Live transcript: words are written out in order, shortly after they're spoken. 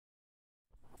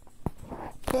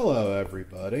Hello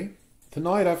everybody.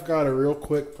 Tonight I've got a real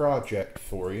quick project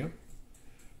for you.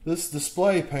 This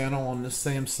display panel on this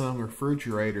Samsung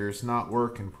refrigerator is not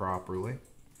working properly.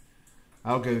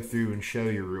 I'll go through and show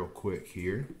you real quick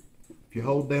here. If you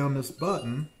hold down this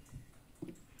button,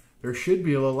 there should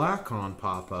be a little icon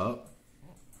pop up.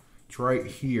 It's right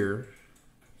here.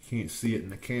 You can't see it in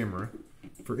the camera.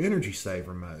 For energy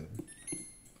saver mode.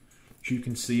 As you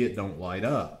can see, it don't light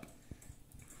up.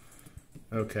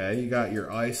 Okay, you got your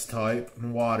ice type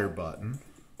and water button.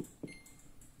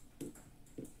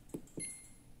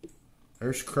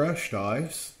 There's crushed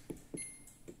ice.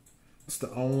 It's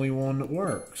the only one that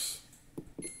works.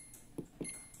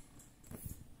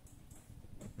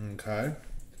 Okay.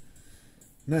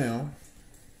 Now,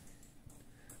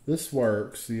 this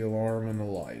works, the alarm and the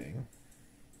lighting.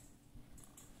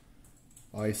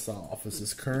 Ice off. Is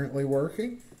this currently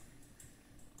working?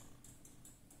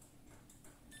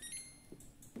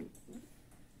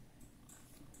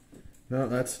 No,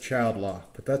 that's child lock,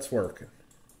 but that's working.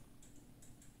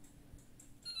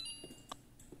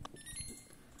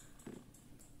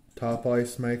 Top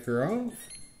ice maker off.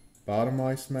 Bottom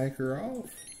ice maker off.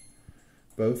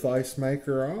 Both ice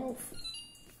maker off.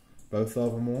 Both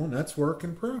of them on. That's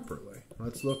working properly.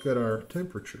 Let's look at our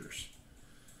temperatures.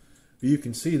 You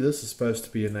can see this is supposed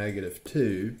to be a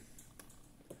 -2.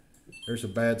 There's a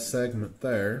bad segment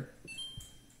there.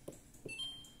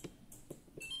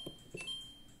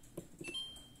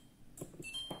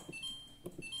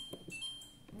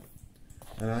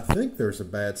 And I think there's a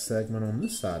bad segment on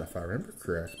this side if I remember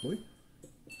correctly.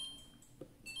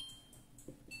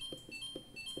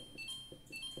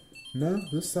 No,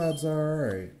 this side's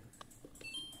alright.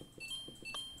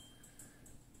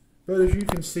 But as you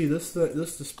can see, this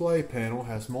display panel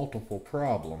has multiple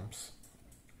problems.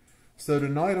 So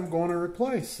tonight I'm going to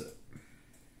replace it.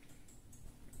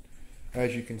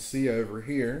 As you can see over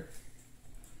here,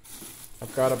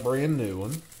 I've got a brand new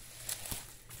one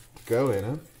to go in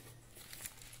it.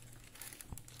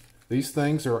 These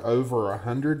things are over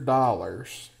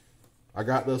 $100. I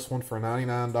got this one for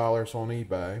 $99 on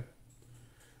eBay.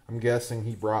 I'm guessing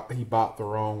he bought the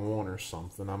wrong one or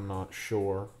something. I'm not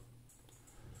sure.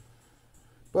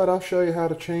 But I'll show you how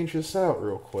to change this out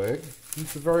real quick.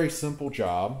 It's a very simple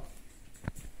job.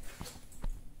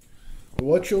 But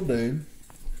what you'll do,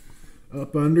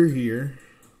 up under here,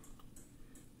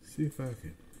 see if I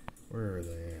can, where are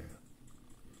they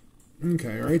at?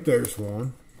 Okay, right there's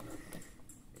one.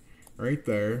 Right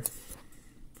there.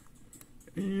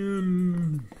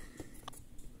 And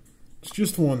it's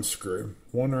just one screw.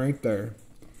 One right there.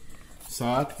 So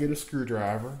I have to get a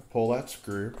screwdriver, pull that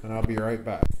screw, and I'll be right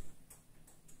back.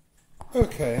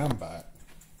 Okay, I'm back.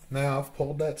 Now I've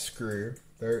pulled that screw.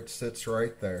 There it sits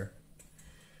right there.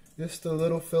 Just a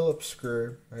little Phillips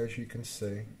screw, as you can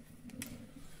see.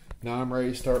 Now I'm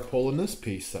ready to start pulling this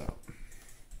piece out.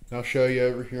 I'll show you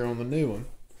over here on the new one.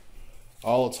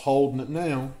 All it's holding it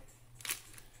now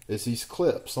is these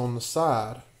clips on the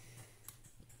side.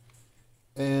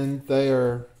 And they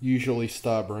are usually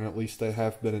stubborn, at least they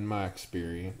have been in my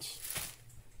experience.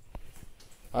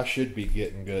 I should be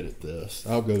getting good at this.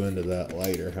 I'll go into that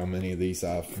later, how many of these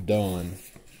I've done.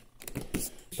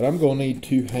 But I'm going to need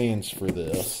 2 hands for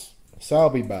this. So I'll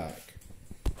be back.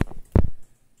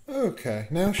 Okay,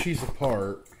 now she's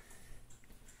apart.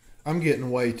 I'm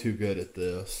getting way too good at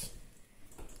this.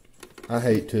 I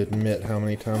hate to admit how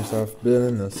many times I've been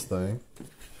in this thing.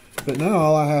 But now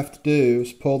all I have to do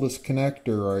is pull this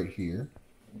connector right here.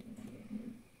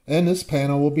 And this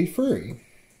panel will be free.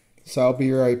 So I'll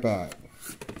be right back.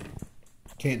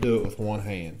 Can't do it with one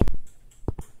hand.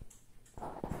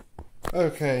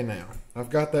 Okay, now I've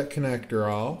got that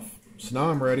connector off. So now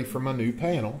I'm ready for my new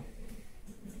panel.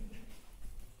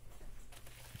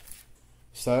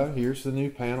 So here's the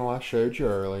new panel I showed you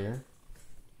earlier.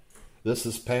 This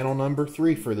is panel number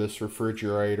 3 for this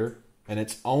refrigerator, and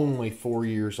it's only 4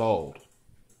 years old.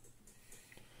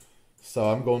 So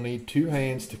I'm going to need 2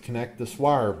 hands to connect this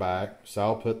wire back. So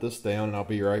I'll put this down and I'll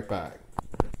be right back.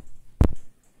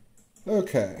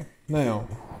 Okay, now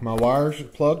my wires are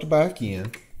plugged back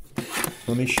in.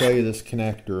 Let me show you this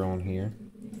connector on here.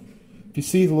 If you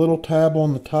see the little tab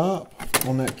on the top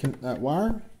on that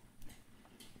wire,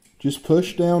 just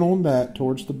push down on that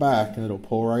towards the back and it'll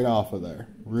pull right off of there.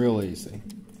 Real easy.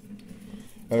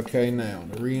 Okay, now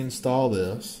to reinstall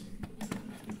this,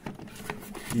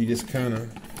 you just kind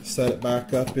of set it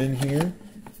back up in here.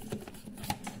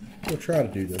 We'll try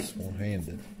to do this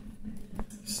one-handed.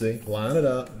 See, line it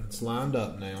up. It's lined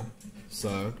up now.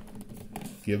 So,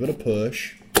 give it a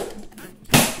push.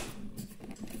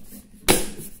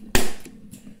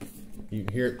 You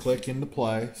can hear it click into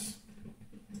place.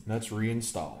 and that's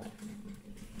reinstalled.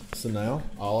 So now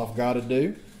all I've got to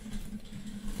do,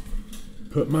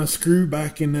 put my screw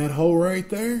back in that hole right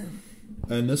there,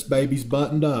 and this baby's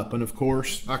buttoned up. And of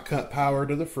course I cut power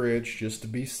to the fridge just to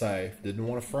be safe. Didn't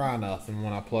want to fry nothing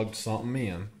when I plugged something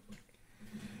in.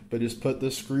 But just put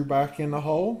this screw back in the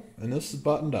hole, and this is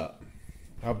buttoned up.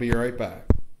 I'll be right back.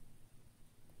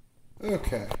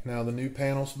 Okay, now the new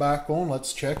panel's back on.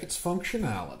 Let's check its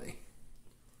functionality.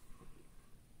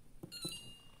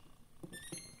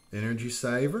 Energy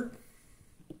saver.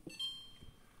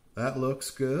 That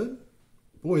looks good.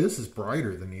 Boy, this is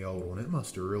brighter than the old one. It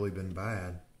must have really been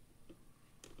bad.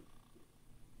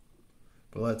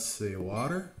 But let's see.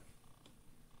 Water.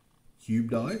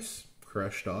 Cubed ice.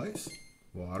 Crushed ice.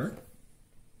 Water.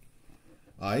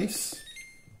 Ice.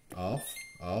 Off.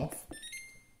 Off.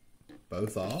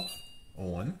 Both off.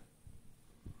 On.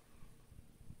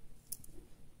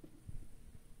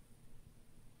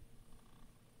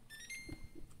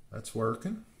 That's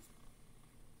working.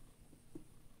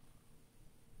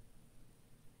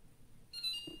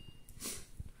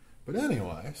 But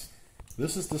anyways,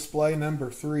 this is display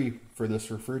number 3 for this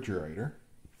refrigerator.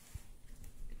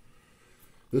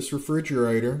 This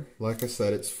refrigerator, like I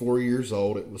said, it's 4 years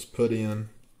old. It was put in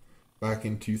back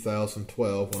in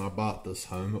 2012 when I bought this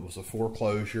home. It was a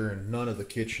foreclosure and none of the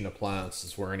kitchen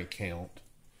appliances were any count.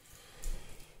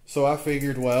 So I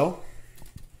figured, well,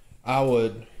 I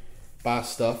would buy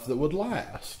stuff that would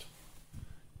last.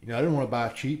 You know, I didn't want to buy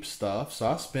cheap stuff, so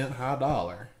I spent high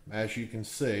dollar. As you can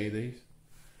see, these,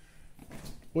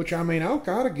 which I mean, I've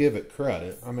got to give it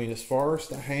credit. I mean, as far as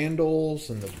the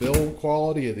handles and the build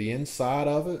quality of the inside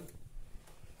of it,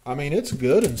 I mean, it's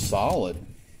good and solid.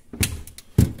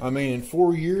 I mean, in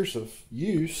 4 years of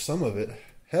use, some of it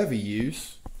heavy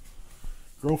use.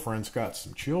 Girlfriend's got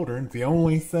some children. The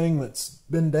only thing that's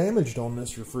been damaged on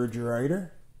this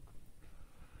refrigerator,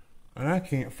 and I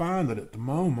can't find it at the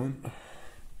moment,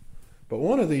 but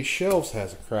one of these shelves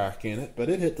has a crack in it, but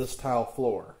it hit this tile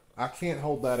floor. I can't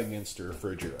hold that against the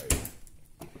refrigerator.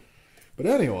 But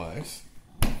anyways,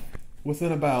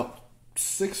 within about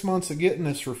 6 months of getting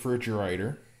this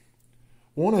refrigerator,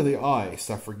 one of the ice,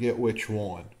 I forget which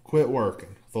one, quit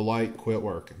working. The light quit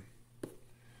working.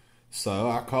 So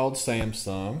I called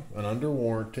Samsung, and under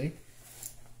warranty,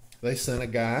 they sent a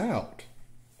guy out.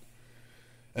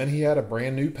 And he had a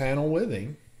brand new panel with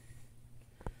him.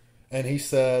 And he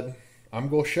said, I'm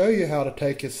going to show you how to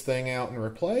take this thing out and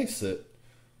replace it.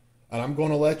 And I'm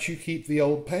going to let you keep the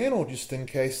old panel just in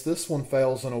case this one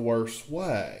fails in a worse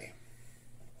way.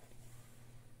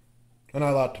 And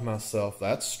I thought to myself,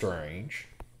 that's strange.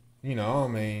 You know, I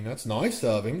mean, that's nice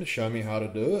of him to show me how to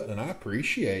do it, and I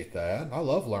appreciate that. I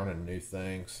love learning new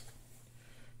things.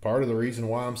 Part of the reason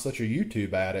why I'm such a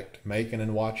YouTube addict, making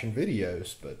and watching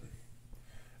videos, but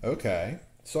okay.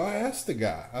 So I asked the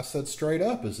guy, I said straight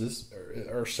up, are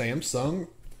Samsung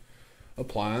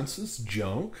appliances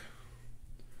junk?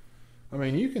 I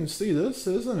mean, you can see this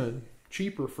isn't a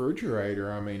cheap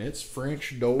refrigerator. I mean, it's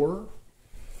French door,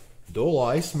 dual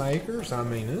ice makers. I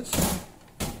mean,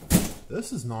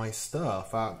 this is nice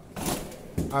stuff.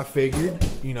 I figured,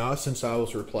 you know, since I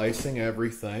was replacing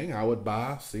everything, I would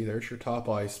buy, see, there's your top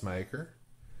ice maker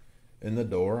in the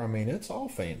door. I mean, it's all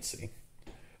fancy.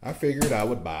 I figured I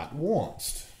would buy it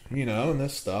once, you know, and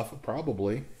this stuff would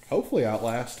probably, hopefully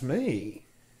outlast me.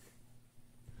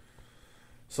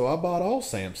 So I bought all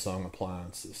Samsung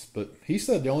appliances, but he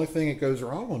said the only thing that goes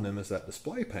wrong on them is that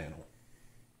display panel.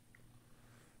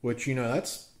 Which, you know,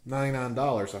 that's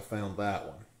 $99. I found that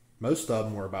one. Most of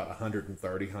them were about $130,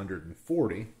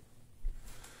 $140.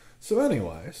 So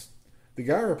anyways, the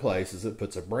guy replaces it,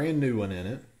 puts a brand new one in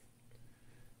it,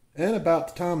 and about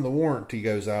the time the warranty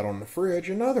goes out on the fridge,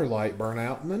 another light burnt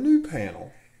out in the new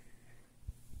panel.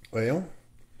 Well,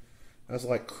 I was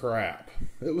like, crap.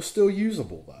 It was still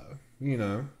usable though, you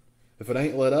know. If it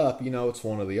ain't lit up, you know it's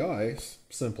one of the ice.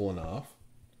 Simple enough.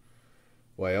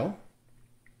 Well,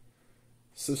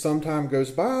 so some time goes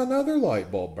by, another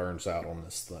light bulb burns out on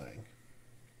this thing.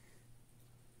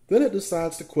 Then it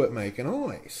decides to quit making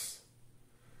ice.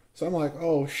 So I'm like,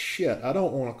 oh shit, I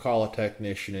don't want to call a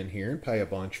technician in here and pay a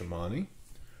bunch of money.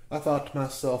 I thought to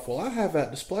myself, well, I have that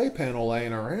display panel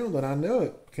laying around and I know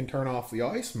it can turn off the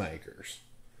ice makers.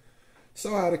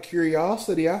 So out of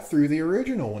curiosity, I threw the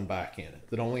original one back in it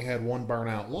that only had one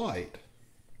burnout light.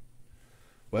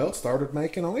 Well, it started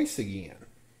making ice again.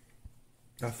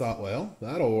 I thought, well,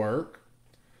 that'll work.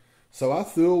 So I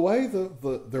threw away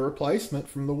the replacement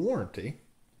from the warranty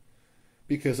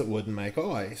because it wouldn't make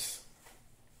ice.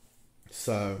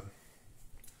 So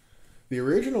the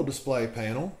original display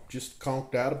panel just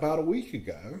conked out about a week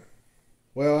ago.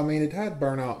 Well, I mean, it had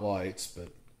burnout lights, but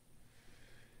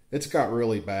It's got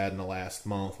really bad in the last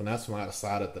month, and that's when I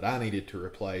decided that I needed to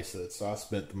replace it. So I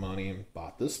spent the money and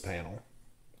bought this panel.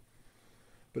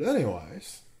 But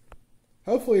anyways,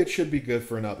 hopefully it should be good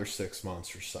for another 6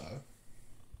 months or so.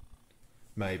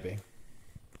 Maybe.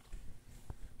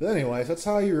 But anyways, that's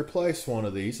how you replace one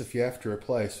of these if you have to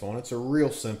replace one. It's a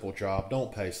real simple job.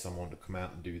 Don't pay someone to come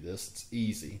out and do this. It's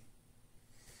easy.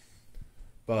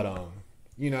 But,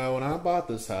 you know, when I bought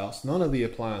this house, none of the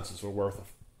appliances were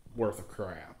worth a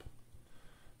crap.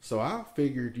 So I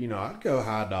figured, you know, I'd go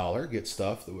high dollar, get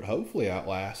stuff that would hopefully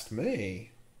outlast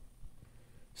me.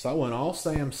 So I went all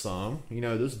Samsung. You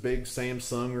know, this big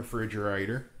Samsung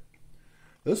refrigerator.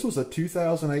 This was a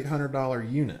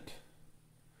 $2,800 unit.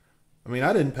 I mean,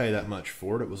 I didn't pay that much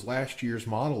for it. It was last year's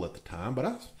model at the time, but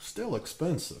it's still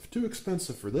expensive. Too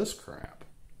expensive for this crap.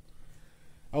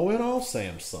 I went all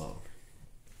Samsung.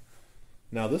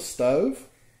 Now this stove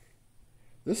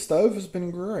has been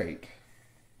great.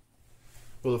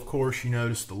 Well, of course, you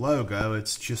notice the logo.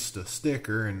 It's just a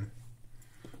sticker, and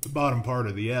the bottom part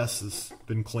of the S has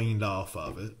been cleaned off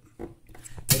of it.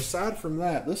 But aside from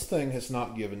that, this thing has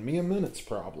not given me a minute's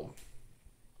problem.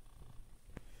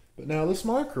 But now this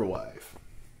microwave.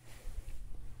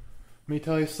 Let me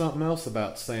tell you something else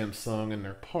about Samsung and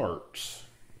their parts.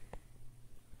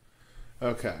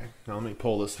 Okay, now let me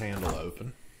pull this handle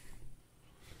open.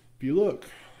 If you look,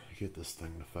 get this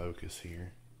thing to focus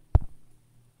here.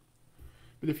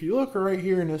 But if you look right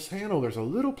here in this handle, there's a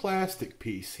little plastic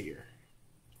piece here.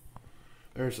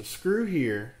 There's a screw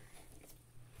here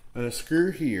and a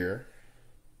screw here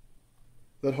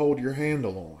that hold your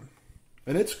handle on.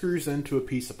 And it screws into a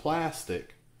piece of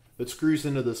plastic that screws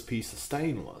into this piece of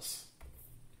stainless.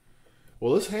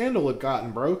 Well, this handle had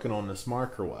gotten broken on this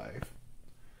microwave.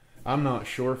 I'm not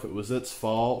sure if it was its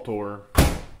fault or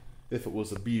if it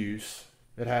was abuse.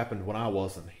 It happened when I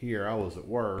wasn't here. I was at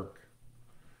work.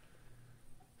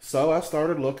 So I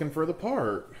started looking for the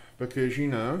part because, you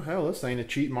know, hell, this ain't a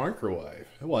cheap microwave.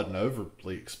 It wasn't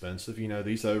overly expensive. You know,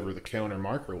 these over-the-counter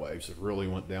microwaves have really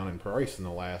went down in price in the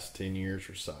last 10 years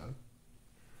or so.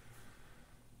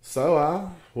 So I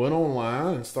went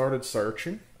online and started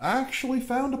searching. I actually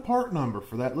found a part number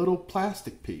for that little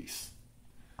plastic piece.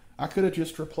 I could have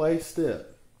just replaced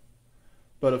it.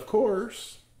 But of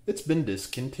course, it's been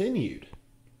discontinued.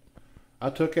 I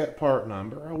took that part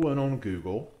number, I went on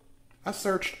Google, I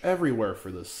searched everywhere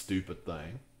for this stupid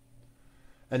thing,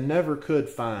 and never could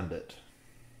find it.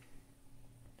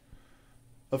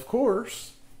 Of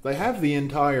course, they have the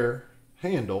entire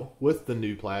handle with the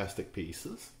new plastic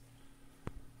pieces,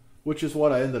 which is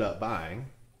what I ended up buying.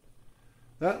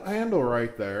 That handle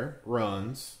right there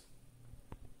runs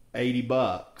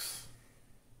 $80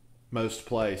 most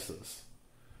places.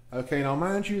 Okay, now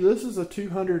mind you, this is a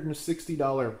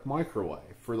 $260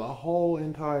 microwave for the whole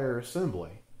entire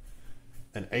assembly.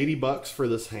 And $80 for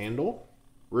this handle?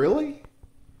 Really?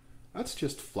 That's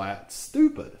just flat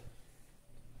stupid.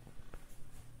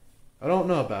 I don't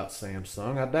know about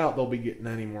Samsung. I doubt they'll be getting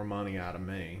any more money out of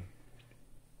me.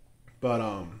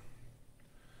 But,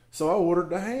 so I ordered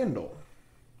the handle.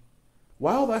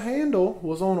 While the handle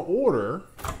was on order,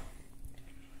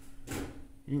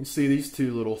 you can see these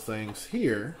two little things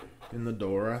here in the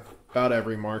door. About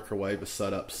every microwave is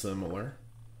set up similar.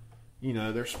 You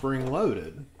know, they're spring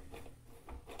loaded.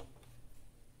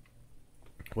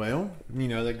 Well, you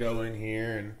know, they go in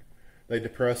here and they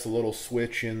depress a little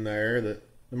switch in there that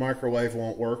the microwave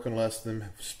won't work unless the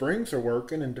springs are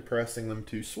working and depressing them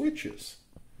two switches.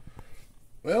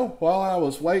 Well, while I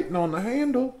was waiting on the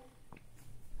handle,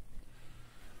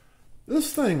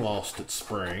 this thing lost its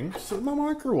spring, so my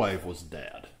microwave was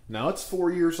dead. Now it's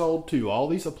 4 years old too. All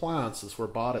these appliances were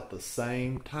bought at the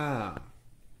same time.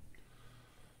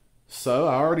 So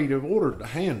I already ordered the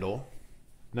handle.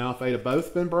 Now if they'd have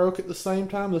both been broke at the same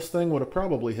time, this thing would have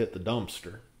probably hit the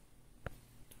dumpster.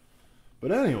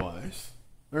 But anyways,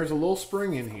 there's a little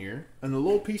spring in here, and the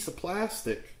little piece of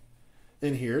plastic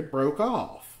in here broke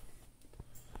off.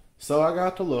 So I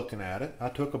got to looking at it. I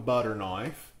took a butter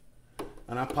knife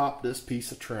and I popped this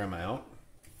piece of trim out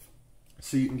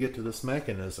so you can get to this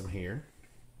mechanism here.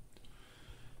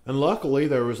 And luckily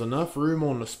there was enough room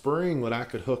on the spring that I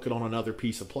could hook it on another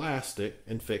piece of plastic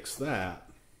and fix that.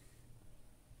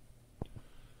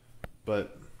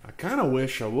 But I kind of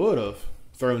wish I would have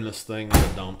thrown this thing in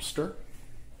the dumpster.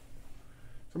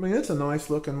 I mean, it's a nice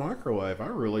looking microwave. I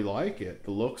really like it.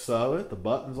 The looks of it, the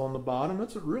buttons on the bottom.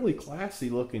 It's a really classy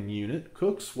looking unit.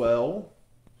 Cooks well.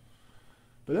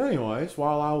 But anyways,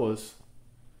 while I was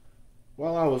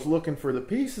looking for the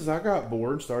pieces, I got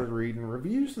bored and started reading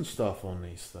reviews and stuff on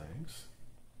these things.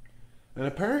 And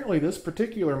apparently this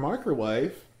particular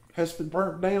microwave has been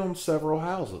burnt down several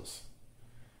houses.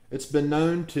 It's been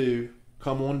known to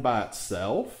come on by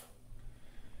itself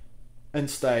and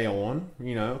stay on.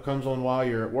 You know, it comes on while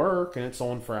you're at work and it's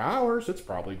on for hours. It's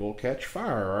probably going to catch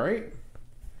fire, right?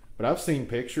 But I've seen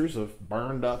pictures of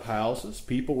burned up houses.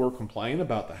 People were complaining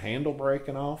about the handle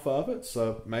breaking off of it.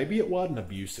 So maybe it wasn't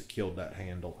abuse that killed that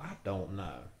handle. I don't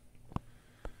know.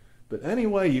 But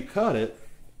anyway you cut it,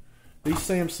 these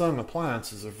Samsung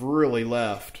appliances have really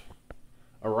left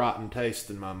a rotten taste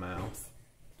in my mouth.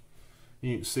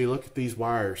 You can see, look at these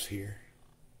wires here.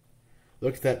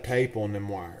 Look at that tape on them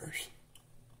wires.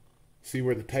 See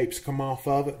where the tape's come off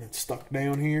of it and it's stuck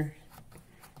down here?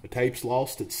 The tape's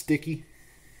lost, it's sticky.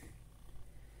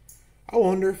 I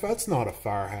wonder if that's not a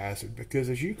fire hazard, because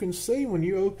as you can see when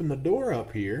you open the door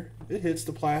up here, it hits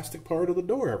the plastic part of the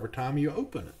door every time you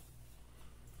open it.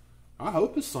 I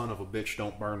hope a son of a bitch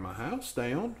don't burn my house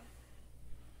down.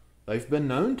 They've been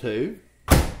known to.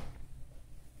 At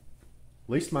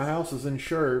least my house is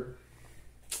insured.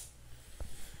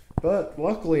 But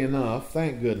luckily enough,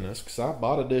 thank goodness, because I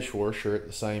bought a dishwasher at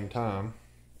the same time.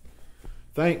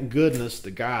 Thank goodness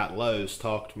the guy at Lowe's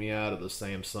talked me out of the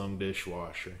Samsung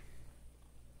dishwasher.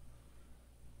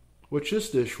 Which, this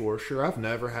dishwasher, I've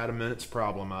never had a minute's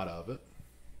problem out of it.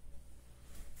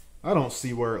 I don't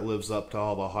see where it lives up to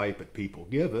all the hype that people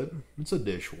give it. It's a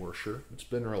dishwasher. It's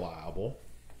been reliable.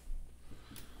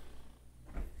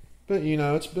 But, you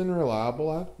know, it's been reliable.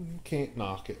 I can't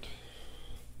knock it.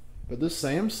 But this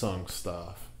Samsung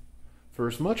stuff, for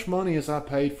as much money as I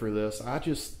paid for this, I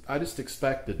just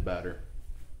expected better.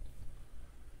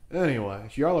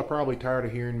 Anyways, y'all are probably tired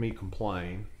of hearing me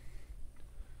complain.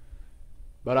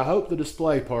 But I hope the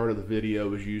display part of the video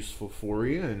was useful for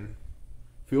you, and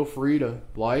feel free to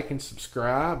like and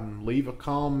subscribe and leave a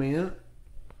comment.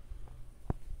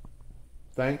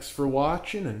 Thanks for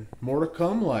watching, and more to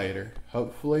come later.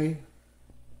 Hopefully,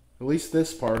 at least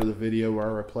this part of the video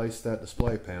where I replace that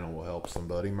display panel will help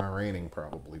somebody. My ranting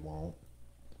probably won't.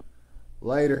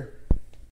 Later.